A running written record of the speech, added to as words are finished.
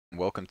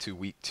welcome to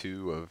week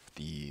 2 of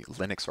the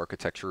Linux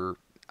architecture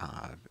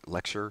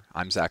lecture.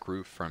 I'm Zach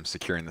Roof from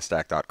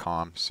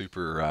securingthestack.com.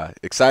 Super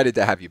excited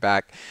to have you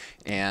back.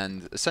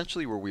 And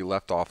essentially where we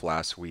left off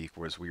last week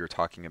was we were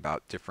talking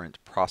about different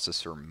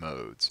processor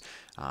modes.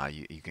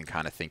 You can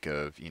kind of think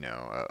of,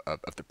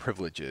 of the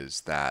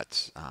privileges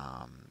that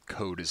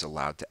code is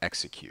allowed to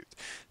execute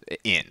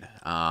in.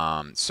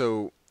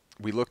 So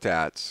we looked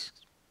at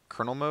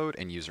kernel mode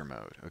and user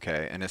mode,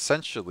 okay? And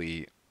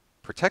essentially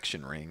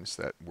protection rings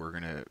that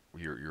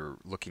you're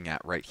looking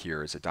at right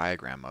here is a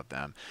diagram of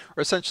them,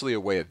 are essentially a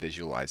way of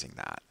visualizing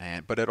that.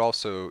 But it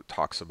also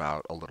talks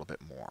about a little bit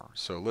more.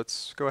 So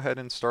let's go ahead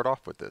and start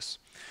off with this.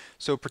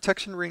 So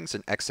protection rings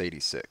in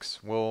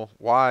x86. Well,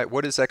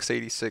 what is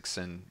x86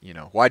 and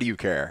why do you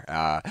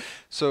care?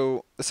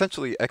 So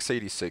essentially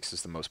x86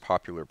 is the most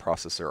popular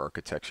processor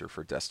architecture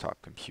for desktop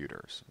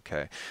computers,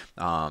 okay?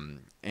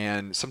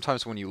 And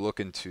sometimes when you look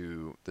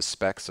into the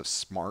specs of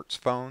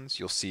smartphones,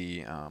 you'll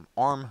see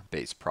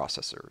ARM-based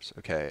processors,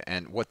 okay?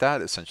 And what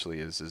that essentially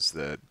is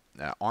that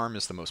ARM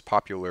is the most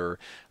popular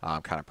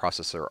kind of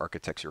processor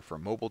architecture for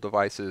mobile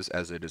devices,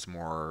 as it is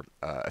more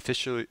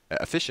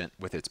efficient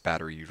with its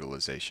battery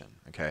utilization,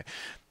 okay?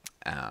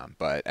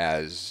 But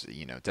as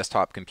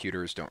desktop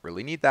computers don't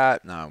really need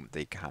that.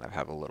 They kind of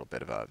have a little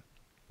bit of a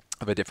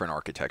different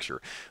architecture.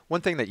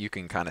 One thing that you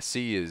can kind of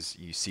see is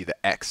you see the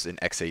X in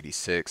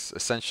x86.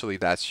 Essentially,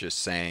 that's just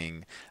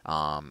saying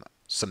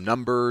some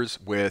numbers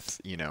with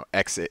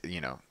X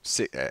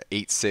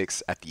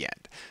 86 at the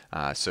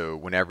end. So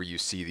whenever you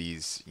see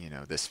these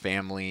this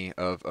family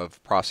of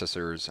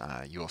processors,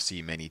 you'll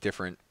see many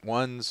different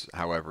ones.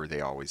 However,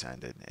 they always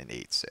end in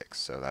 86.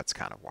 So that's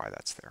kind of why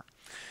that's there.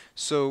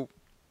 So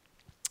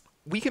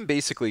we can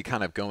basically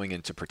kind of going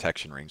into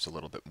protection rings a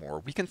little bit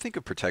more. We can think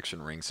of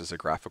protection rings as a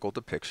graphical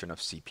depiction of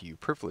CPU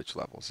privilege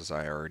levels, as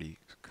I already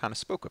kind of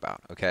spoke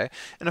about, okay?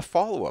 In a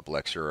follow-up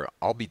lecture,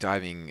 I'll be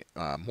diving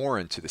more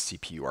into the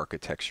CPU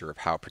architecture of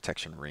how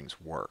protection rings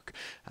work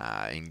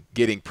and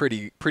getting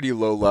pretty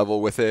low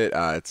level with it.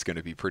 It's going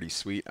to be pretty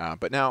sweet.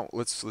 But now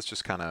let's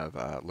just kind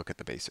of look at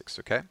the basics,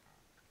 okay?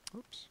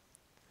 Oops.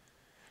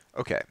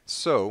 Okay,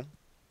 so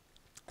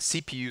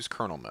CPU's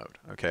kernel mode,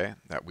 okay,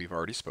 that we've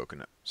already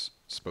spoken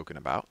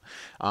about,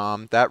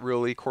 that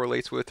really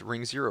correlates with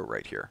ring 0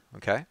 right here,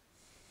 okay?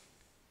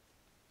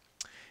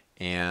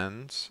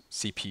 And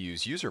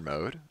CPU's user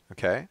mode,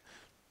 okay?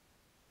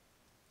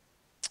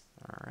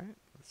 All right,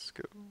 let's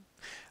go.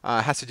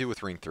 Has to do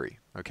with ring 3,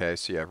 okay?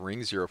 So you have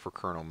ring 0 for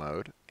kernel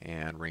mode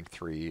and ring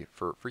 3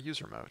 for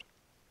user mode.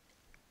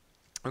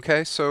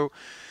 Okay, so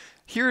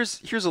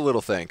here's a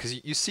little thing,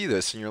 because you see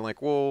this and you're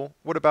like, well,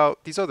 what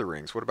about these other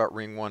rings? What about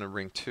ring 1 and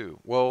ring 2?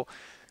 Well,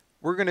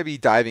 we're going to be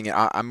diving in.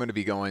 I'm going to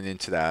be going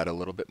into that a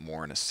little bit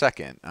more in a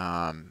second.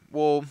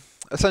 Well,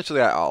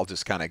 essentially, I'll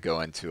just kind of go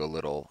into a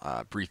little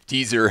brief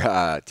teaser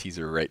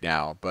right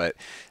now. But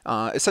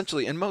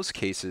essentially, in most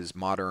cases,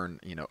 modern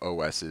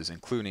OSs,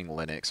 including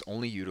Linux,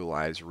 only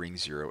utilize ring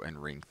 0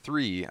 and ring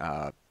 3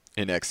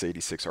 in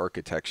x86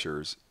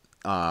 architectures.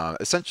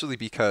 Essentially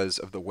because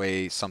of the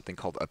way something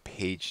called a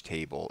page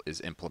table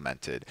is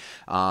implemented.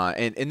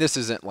 And this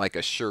isn't like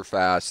a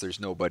sure-fast,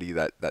 there's nobody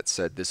that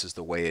said this is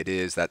the way it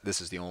is, that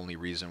this is the only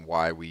reason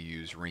why we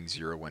use ring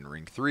 0 and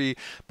ring 3,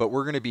 but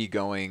we're going to be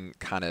going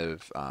kind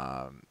of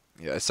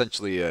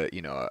essentially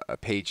a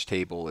page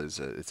table is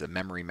it's a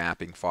memory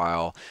mapping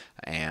file,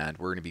 and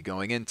we're going to be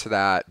going into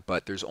that,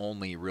 but there's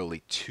only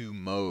really two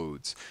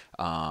modes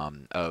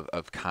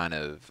of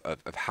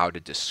how to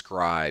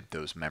describe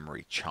those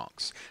memory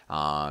chunks,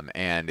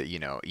 and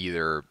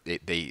either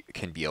they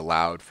can be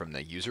allowed from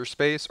the user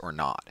space or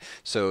not.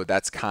 So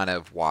that's kind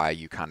of why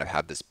you kind of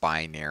have this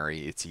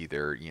binary. It's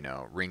either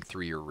ring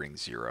 3 or ring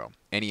 0.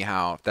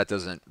 Anyhow, that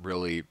doesn't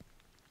really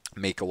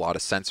make a lot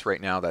of sense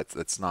right now.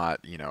 That's not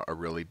a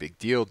really big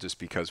deal, just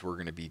because we're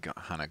going to be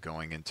kind of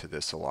going into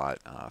this a lot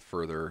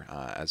further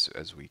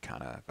as we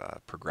kind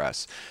of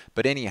progress.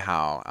 But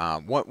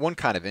anyhow, one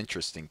kind of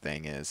interesting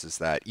thing is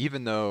that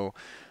even though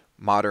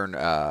modern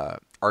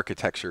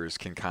architectures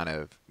can kind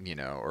of,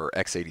 or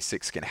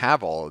x86 can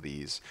have all of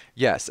these.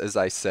 Yes, as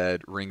I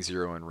said, ring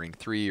 0 and ring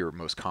 3 are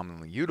most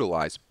commonly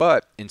utilized,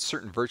 but in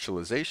certain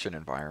virtualization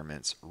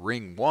environments,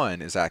 ring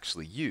 1 is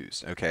actually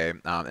used, okay?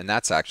 And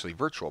that's actually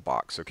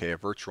VirtualBox, okay? A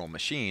virtual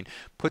machine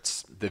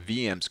puts the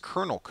VM's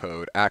kernel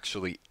code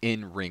actually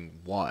in ring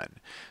 1,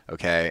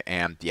 okay?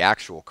 And the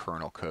actual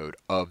kernel code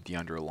of the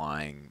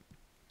underlying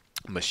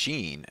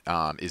machine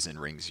is in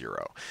ring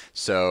 0.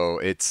 So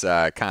it's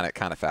kind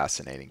of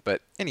fascinating.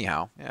 But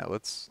anyhow, yeah,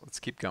 let's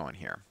keep going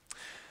here.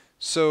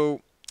 So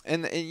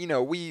and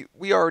we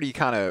already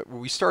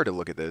we started to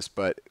look at this,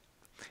 but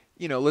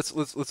let's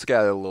look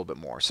at it a little bit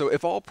more. So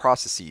if all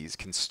processes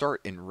can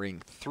start in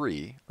ring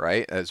 3,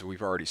 right, as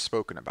we've already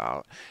spoken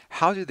about,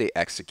 how do they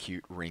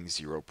execute ring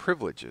 0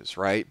 privileges,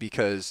 right?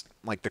 Because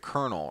like the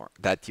kernel,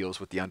 that deals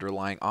with the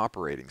underlying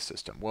operating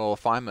system. Well,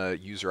 if I'm a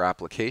user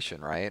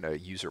application, right, a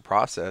user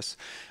process,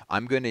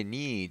 I'm going to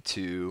need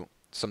to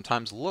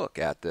sometimes look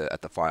at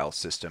the file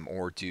system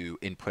or do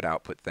input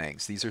output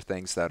things. These are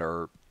things that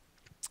are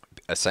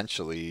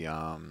essentially,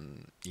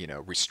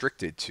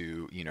 restricted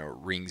to,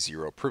 ring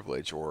 0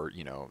 privilege, or,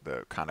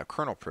 the kind of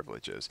kernel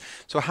privileges.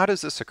 So how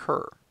does this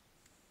occur?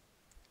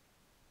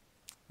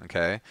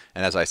 Okay,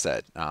 and as I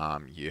said,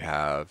 you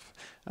have,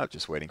 I'm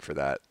just waiting for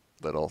that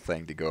little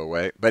thing to go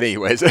away. But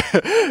anyways,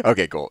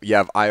 okay, cool. You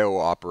have I/O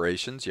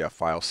operations, you have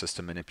file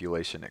system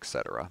manipulation,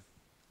 etc.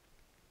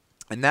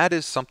 And that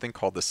is something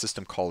called the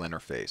system call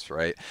interface,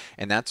 right?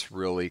 And that's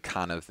really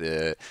kind of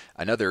the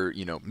another,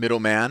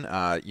 middleman,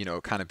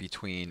 kind of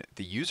between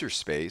the user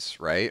space,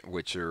 right,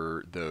 which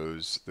are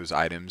those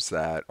items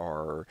that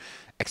are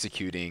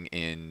executing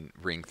in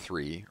ring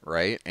 3,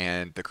 right,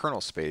 and the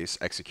kernel space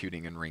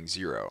executing in ring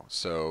 0.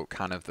 So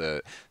kind of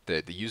the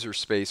user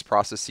space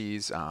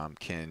processes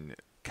can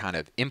kind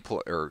of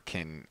implement, or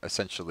can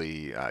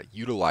essentially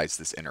utilize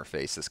this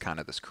interface, this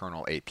kind of this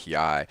kernel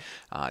API,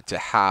 to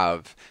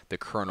have the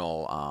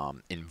kernel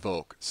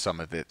invoke some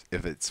of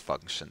its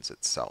functions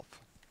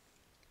itself.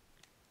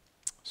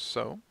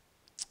 So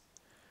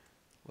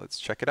let's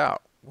check it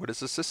out. What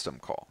is a system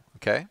call?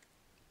 Okay.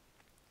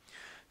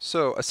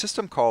 So a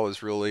system call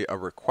is really a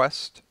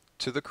request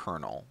to the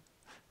kernel,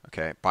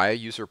 okay, by a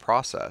user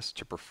process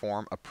to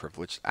perform a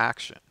privileged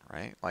action,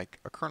 right? Like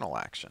a kernel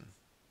action.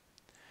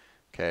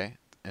 Okay.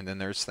 And then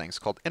there's things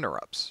called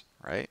interrupts,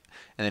 right?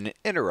 And then an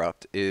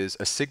interrupt is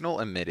a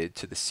signal emitted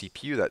to the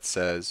CPU that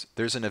says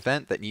there's an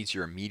event that needs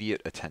your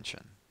immediate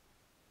attention.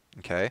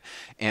 Okay,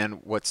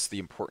 and what's the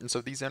importance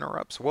of these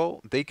interrupts?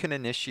 Well, they can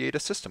initiate a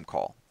system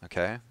call.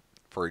 Okay,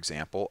 for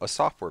example, a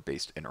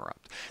software-based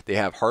interrupt. They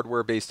have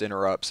hardware-based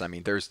interrupts. I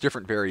mean, there's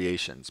different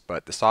variations,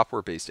 but the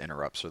software-based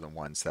interrupts are the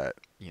ones that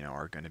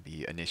are going to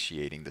be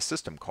initiating the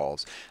system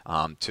calls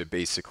to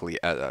basically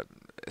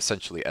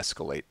essentially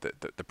escalate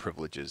the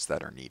privileges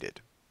that are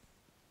needed.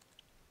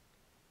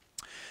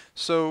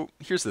 So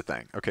here's the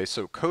thing. Okay,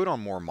 so code on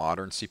more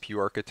modern CPU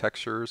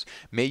architectures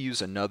may use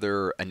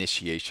another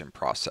initiation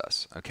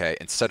process, okay,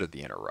 instead of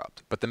the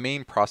interrupt. But the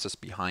main process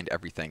behind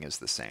everything is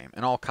the same.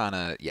 And I'll kind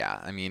of, yeah,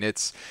 I mean,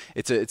 it's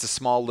a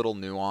small little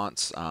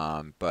nuance,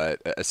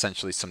 but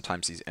essentially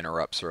sometimes these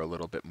interrupts are a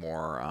little bit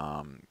more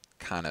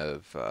kind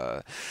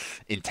of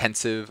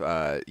intensive,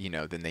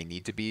 than they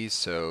need to be.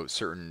 So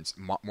certain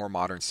more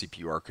modern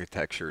CPU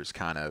architectures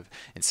kind of,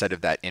 instead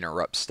of that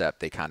interrupt step,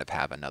 they kind of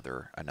have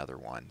another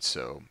one.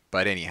 So,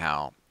 but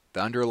anyhow,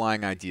 the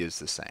underlying idea is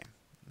the same.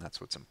 That's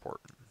what's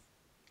important.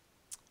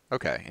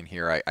 Okay, and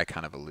here I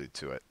kind of allude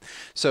to it.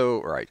 So,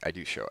 right, I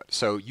do show it.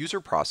 So user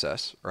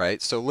process,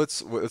 right? So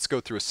let's go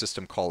through a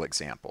system call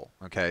example.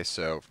 Okay,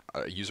 so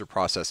a user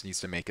process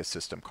needs to make a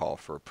system call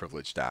for a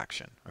privileged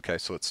action. Okay,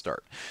 so let's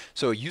start.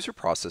 So a user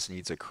process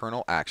needs a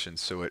kernel action,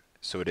 so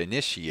it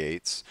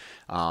initiates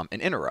an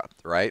interrupt,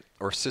 right?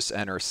 Or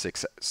sysenter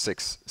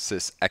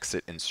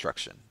sysexit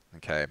instruction.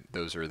 Okay,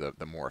 those are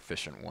the more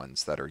efficient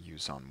ones that are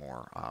used on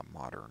more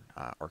modern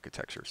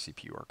architecture,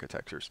 CPU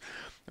architectures.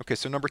 Okay,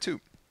 so number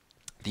 2.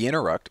 The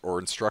interrupt or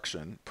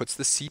instruction puts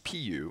the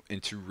CPU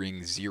into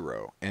ring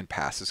 0 and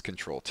passes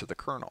control to the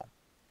kernel.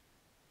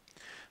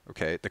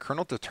 Okay, the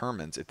kernel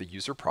determines if the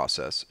user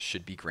process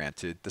should be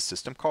granted the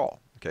system call,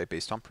 okay,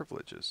 based on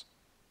privileges.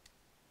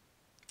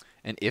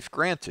 And if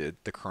granted,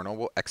 the kernel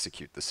will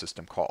execute the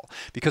system call.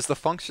 Because the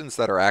functions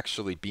that are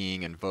actually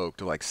being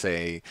invoked, like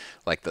say,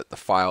 like the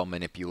file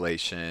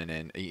manipulation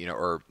and,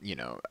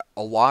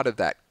 a lot of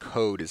that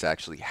code is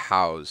actually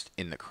housed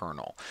in the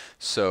kernel.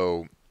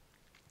 So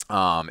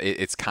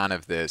it's kind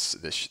of this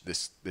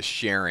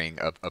sharing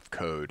of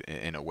code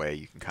in a way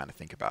you can kind of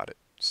think about it.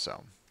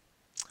 So,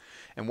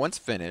 and once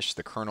finished,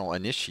 the kernel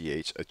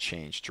initiates a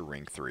change to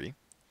ring 3,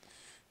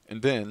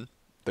 and then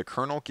the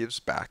kernel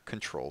gives back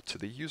control to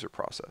the user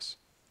process.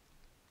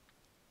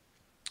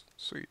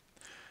 Sweet.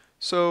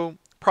 So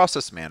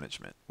process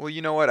management. Well,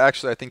 you know what?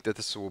 Actually, I think that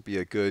this will be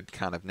a good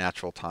kind of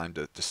natural time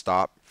to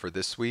stop for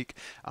this week.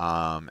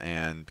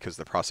 And because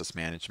the process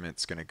management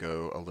is going to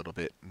go a little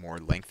bit more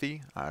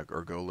lengthy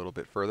or go a little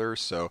bit further.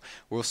 So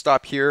we'll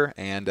stop here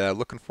and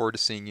looking forward to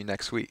seeing you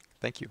next week.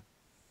 Thank you.